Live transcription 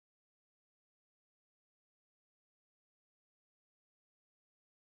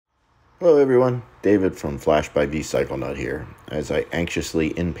Hello everyone, David from Flash by V-Cycle Nut here. As I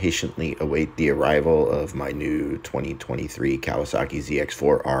anxiously, impatiently await the arrival of my new 2023 Kawasaki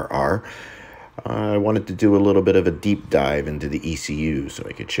zx4rr, I wanted to do a little bit of a deep dive into the ECU so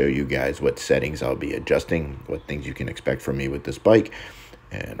I could show you guys what settings I'll be adjusting, what things you can expect from me with this bike,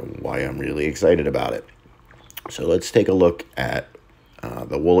 and why I'm really excited about it. So let's take a look at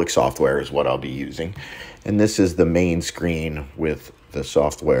the woolich software is what I'll be using. And this is the main screen with the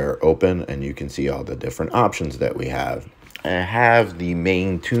software open, and you can see all the different options that we have. I have the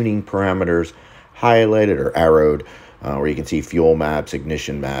main tuning parameters highlighted or arrowed, where you can see fuel maps,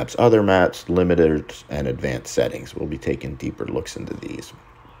 ignition maps, other maps, limiters, and advanced settings. We'll be taking deeper looks into these.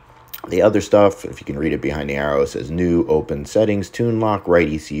 The other stuff, if you can read it behind the arrow, it says new, open, settings, tune lock, write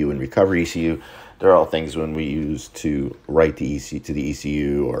ECU, and recover ECU. They're all things when we use to write the ECU to the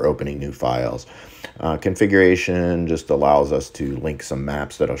ECU or opening new files. Configuration just allows us to link some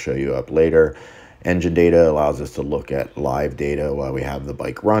maps that I'll show you up later. Engine data allows us to look at live data while we have the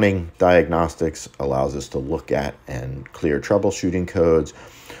bike running. Diagnostics allows us to look at and clear troubleshooting codes.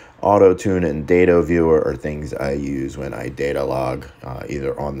 Auto tune and data viewer are things I use when I data log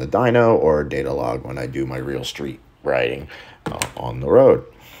either on the dyno or data log when I do my real street riding on the road.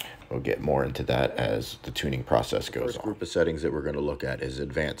 We'll get more into that as the tuning process goes on. The first group of settings that we're going to look at is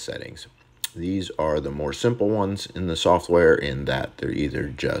advanced settings. These are the more simple ones in the software in that they're either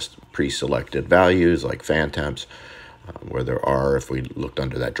just pre-selected values like fan temps, where there are, if we looked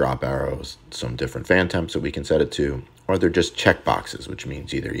under that drop arrows, some different fan temps that we can set it to, or they're just check boxes, which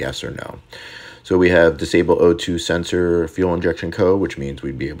means either yes or no. So we have disable O2 sensor fuel injection code, which means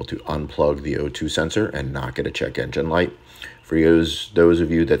we'd be able to unplug the O2 sensor and not get a check engine light. For those of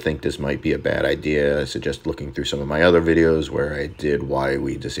you that think this might be a bad idea, I suggest looking through some of my other videos where I did why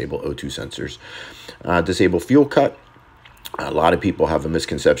we disable O2 sensors. Disable fuel cut. A lot of people have a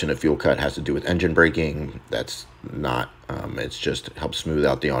misconception that fuel cut has to do with engine braking. That's not. It's just helps smooth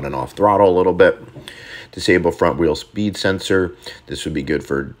out the on and off throttle a little bit. Disable front wheel speed sensor. This would be good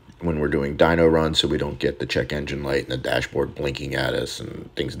for when we're doing dyno runs so we don't get the check engine light and the dashboard blinking at us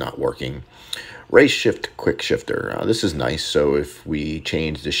and things not working. Race shift quick shifter. This is nice. So if we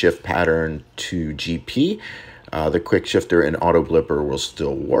change the shift pattern to GP, the quick shifter and auto blipper will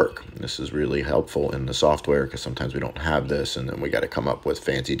still work. This is really helpful in the software because sometimes we don't have this and then we got to come up with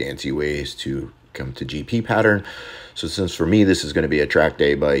fancy dancy ways to come to GP pattern. So since for me this is going to be a track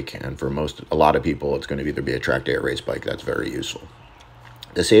day bike, and for a lot of people it's going to either be a track day or race bike, that's very useful.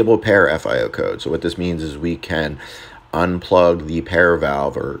 Disable pair FIO code. So what this means is we can unplug the pair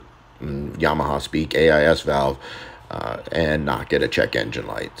valve, or Yamaha speak AIS valve, and not get a check engine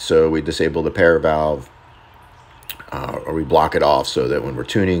light. So we disable the pair valve, or we block it off so that when we're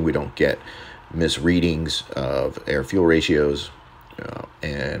tuning we don't get misreadings of air fuel ratios,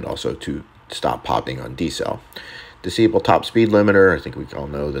 and also to stop popping on decel. Disable top speed limiter. I think we all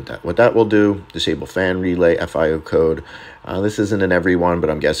know what that will do. Disable fan relay FIO code. This isn't in every one, but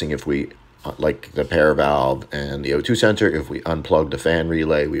I'm guessing if we, like the pair valve and the O2 sensor, if we unplug the fan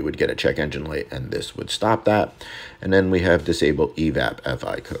relay, we would get a check engine light, and this would stop that. And then we have disabled evap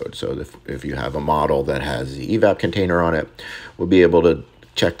FI code. So if you have a model that has the evap container on it, we'll be able to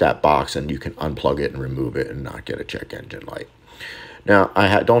check that box and you can unplug it and remove it and not get a check engine light. Now,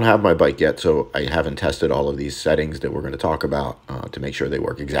 I don't have my bike yet, so I haven't tested all of these settings that we're going to talk about to make sure they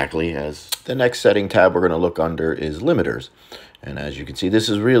work exactly as. The next setting tab we're going to look under is limiters. And as you can see, this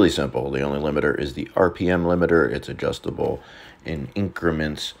is really simple. The only limiter is the RPM limiter. It's adjustable in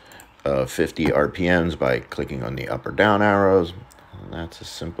increments of 50 RPMs by clicking on the up or down arrows. And that's as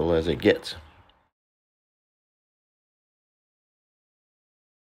simple as it gets.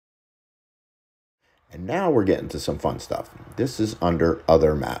 And now we're getting to some fun stuff. This is under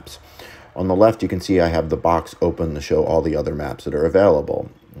other maps. On the left, you can see I have the box open to show all the other maps that are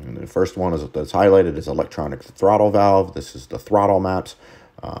available. And the first one that's highlighted is electronic throttle valve. This is the Throttle Maps,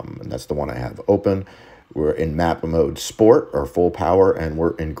 and that's the one I have open. We're in map mode sport or full power, and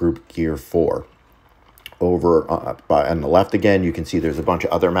we're in group gear 4. Over on the left again, you can see there's a bunch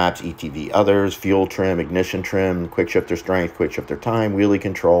of other maps: ETV others, fuel trim, ignition trim, quick shifter strength, quick shifter time, wheelie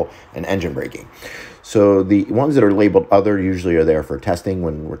control, and engine braking. So the ones that are labeled other usually are there for testing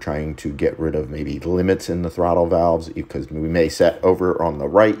when we're trying to get rid of maybe limits in the throttle valves, because we may set over on the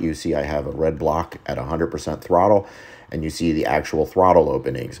right. You see I have a red block at 100% throttle, and you see the actual throttle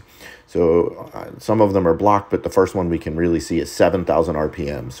openings. So some of them are blocked, but the first one we can really see is 7,000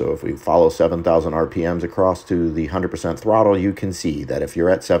 RPM. So if we follow 7,000 RPMs across to the 100% throttle, you can see that if you're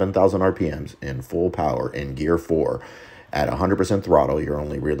at 7,000 RPMs in full power in gear 4, At 100% throttle, you're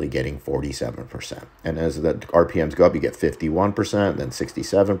only really getting 47%. And as the RPMs go up, you get 51%, then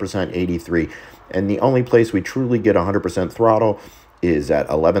 67%, 83. And the only place we truly get 100% throttle is at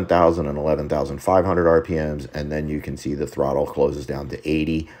 11,000 and 11,500 RPMs. And then you can see the throttle closes down to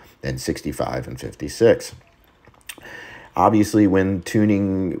 80, then 65 and 56. Obviously, when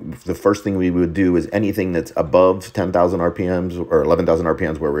tuning, the first thing we would do is anything that's above 10,000 RPMs or 11,000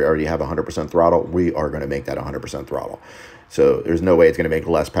 RPMs where we already have 100% throttle, we are going to make that 100% throttle. So there's no way it's going to make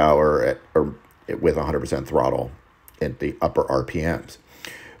less power with 100% throttle at the upper RPMs.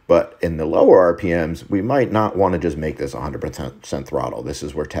 But in the lower RPMs, we might not want to just make this 100% throttle. This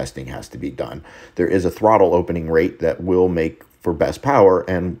is where testing has to be done. There is a throttle opening rate that will make for best power,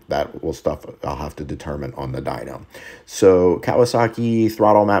 and that will stuff I'll have to determine on the dyno. So Kawasaki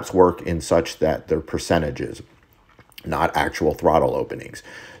throttle maps work in such that they're percentages, not actual throttle openings.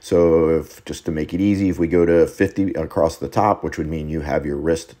 So if, just to make it easy, if we go to 50 across the top, which would mean you have your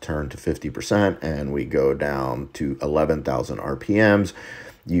wrist turned to 50%, and we go down to 11,000 RPMs,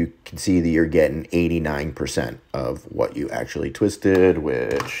 you can see that you're getting 89% of what you actually twisted,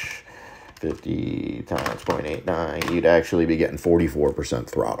 which 50 times 0.89, you'd actually be getting 44%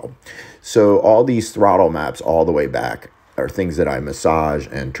 throttle. So all these throttle maps all the way back are things that I massage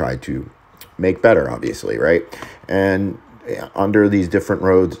and try to make better, obviously, right? And under these different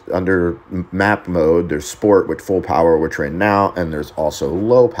roads, under map mode, there's sport with full power, which we're in now, and there's also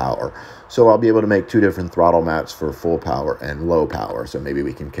low power. So I'll be able to make two different throttle maps for full power and low power. So maybe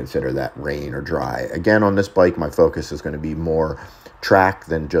we can consider that rain or dry. Again, on this bike, my focus is going to be more track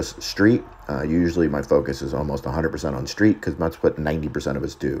than just street. Usually my focus is almost 100% on street because that's what 90% of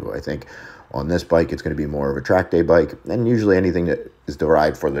us do. I think on this bike, it's going to be more of a track day bike. And usually anything that is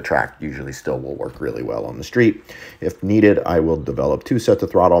derived for the track usually still will work really well on the street. If needed, I will develop two sets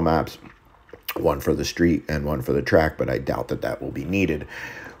of throttle maps, one for the street and one for the track, but I doubt that that will be needed.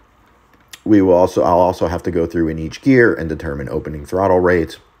 I'll also have to go through in each gear and determine opening throttle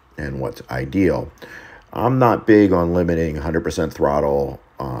rates and what's ideal. I'm not big on limiting 100% throttle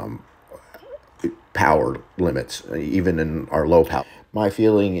power limits, even in our low power. My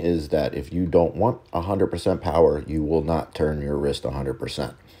feeling is that if you don't want 100% power, you will not turn your wrist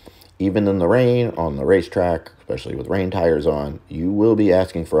 100%. Even in the rain, on the racetrack, especially with rain tires on, you will be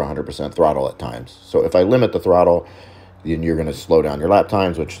asking for 100% throttle at times. So if I limit the throttle, then you're going to slow down your lap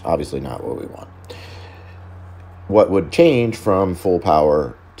times, which is obviously not what we want. What would change from full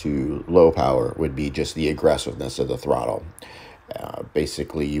power to low power would be just the aggressiveness of the throttle.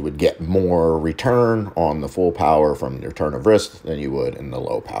 Basically, you would get more return on the full power from your turn of wrist than you would in the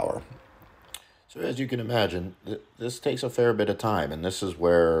low power. So as you can imagine, this takes a fair bit of time, and this is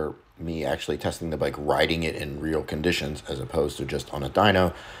where me actually testing the bike, riding it in real conditions as opposed to just on a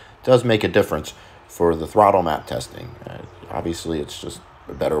dyno, does make a difference for the throttle map testing. Obviously, it's just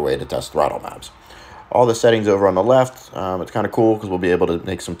a better way to test throttle maps. All the settings over on the left, it's kind of cool because we'll be able to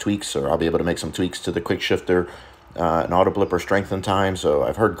make some tweaks, or I'll be able to make some tweaks to the quick shifter and auto blipper strength and time. So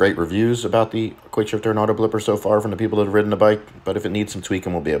I've heard great reviews about the quick shifter and auto blipper so far from the people that have ridden the bike, but if it needs some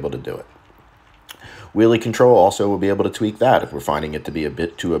tweaking, we'll be able to do it. Wheelie control also will be able to tweak that. If we're finding it to be a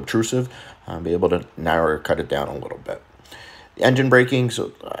bit too obtrusive, I'll be able to narrow or cut it down a little bit. The engine braking,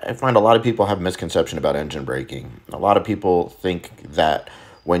 so I find a lot of people have a misconception about engine braking. A lot of people think that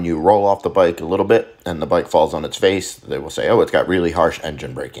when you roll off the bike a little bit and the bike falls on its face, they will say, oh, it's got really harsh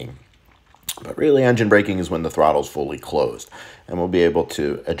engine braking. But really, engine braking is when the throttle's fully closed, and we'll be able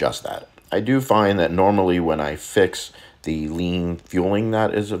to adjust that. I do find that normally when I fix the lean fueling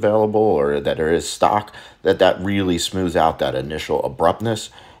that is available, or that there is stock, that really smooths out that initial abruptness,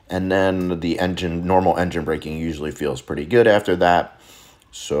 and then the normal engine braking usually feels pretty good after that.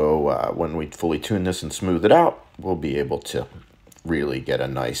 So when we fully tune this and smooth it out, we'll be able to really get a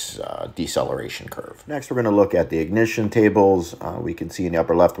nice deceleration curve. Next, we're going to look at the ignition tables. We can see in the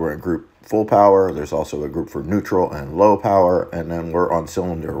upper left we're in group full power. There's also a group for neutral and low power, and then we're on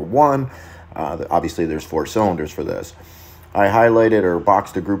cylinder 1. Obviously, there's 4 cylinders for this. I highlighted or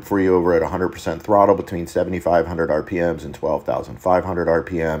boxed a group for you over at 100% throttle between 7,500 RPMs and 12,500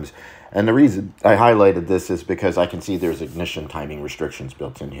 RPMs. And the reason I highlighted this is because I can see there's ignition timing restrictions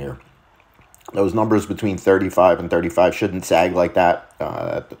built in here. Those numbers between 35 and 35 shouldn't sag like that.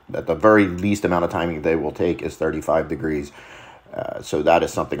 At the very least amount of timing they will take is 35 degrees. So that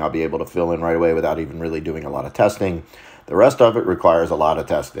is something I'll be able to fill in right away without even really doing a lot of testing. The rest of it requires a lot of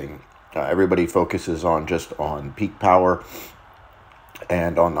testing. Everybody focuses just on peak power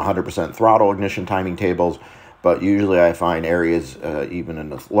and on the 100% throttle ignition timing tables. But usually I find areas, even in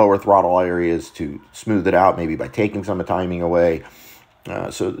the lower throttle areas, to smooth it out, maybe by taking some of the timing away.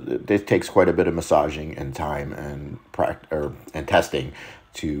 So this takes quite a bit of massaging and time and testing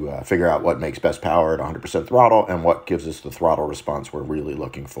to figure out what makes best power at 100% throttle and what gives us the throttle response we're really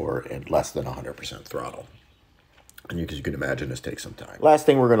looking for at less than 100% throttle. And you can imagine this takes some time. Last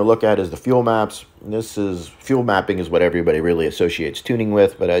thing we're going to look at is the fuel maps. Fuel mapping is what everybody really associates tuning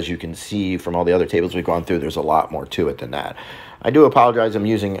with, but as you can see from all the other tables we've gone through, there's a lot more to it than that. I do apologize. I'm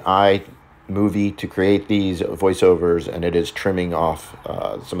using iMovie to create these voiceovers, and it is trimming off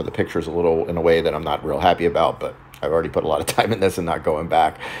some of the pictures a little in a way that I'm not real happy about, but I've already put a lot of time in this and not going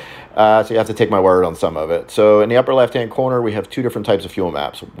back. So you have to take my word on some of it. So in the upper left-hand corner, we have two different types of fuel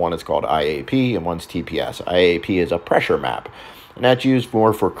maps. One is called IAP and one's TPS. IAP is a pressure map, and that's used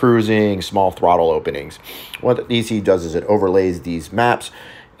more for cruising, small throttle openings. What the DC does is it overlays these maps,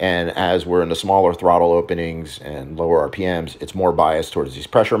 and as we're in the smaller throttle openings and lower RPMs, it's more biased towards these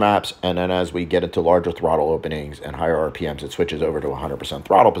pressure maps. And then as we get into larger throttle openings and higher RPMs, it switches over to 100%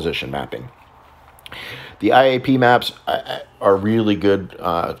 throttle position mapping. The IAP maps are really good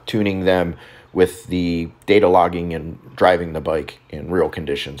tuning them with the data logging and driving the bike in real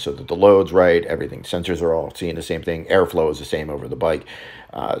conditions so that the load's right, everything. Sensors are all seeing the same thing. Airflow is the same over the bike.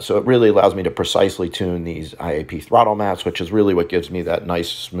 So it really allows me to precisely tune these IAP throttle maps, which is really what gives me that nice,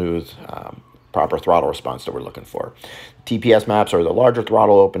 smooth, proper throttle response that we're looking for. TPS maps are the larger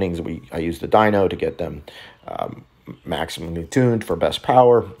throttle openings. I use the dyno to get them maximally tuned for best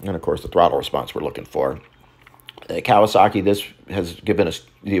power, and of course the throttle response we're looking for. Kawasaki, this has given us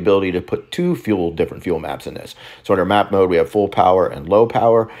the ability to put two different fuel maps in this. So under map mode, we have full power and low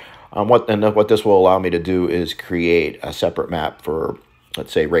power. What this will allow me to do is create a separate map for,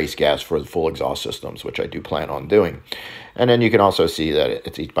 let's say, race gas for the full exhaust systems, which I do plan on doing. And then you can also see that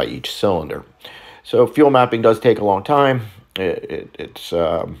it's by each cylinder. So fuel mapping does take a long time. It's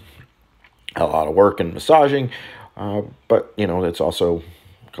a lot of work and massaging, but you know, it's also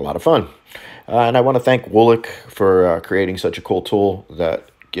a lot of fun. And I want to thank Woolich for creating such a cool tool that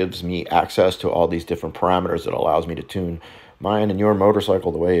gives me access to all these different parameters that allows me to tune mine and your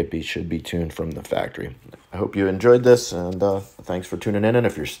motorcycle the way it should be tuned from the factory. I hope you enjoyed this, and thanks for tuning in. And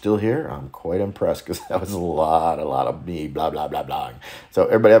if you're still here, I'm quite impressed because that was a lot of me, blah, blah, blah, blah. So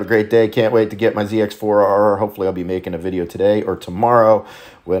everybody have a great day. Can't wait to get my zx4rr. Hopefully I'll be making a video today or tomorrow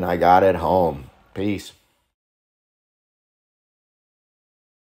when I got it home. Peace.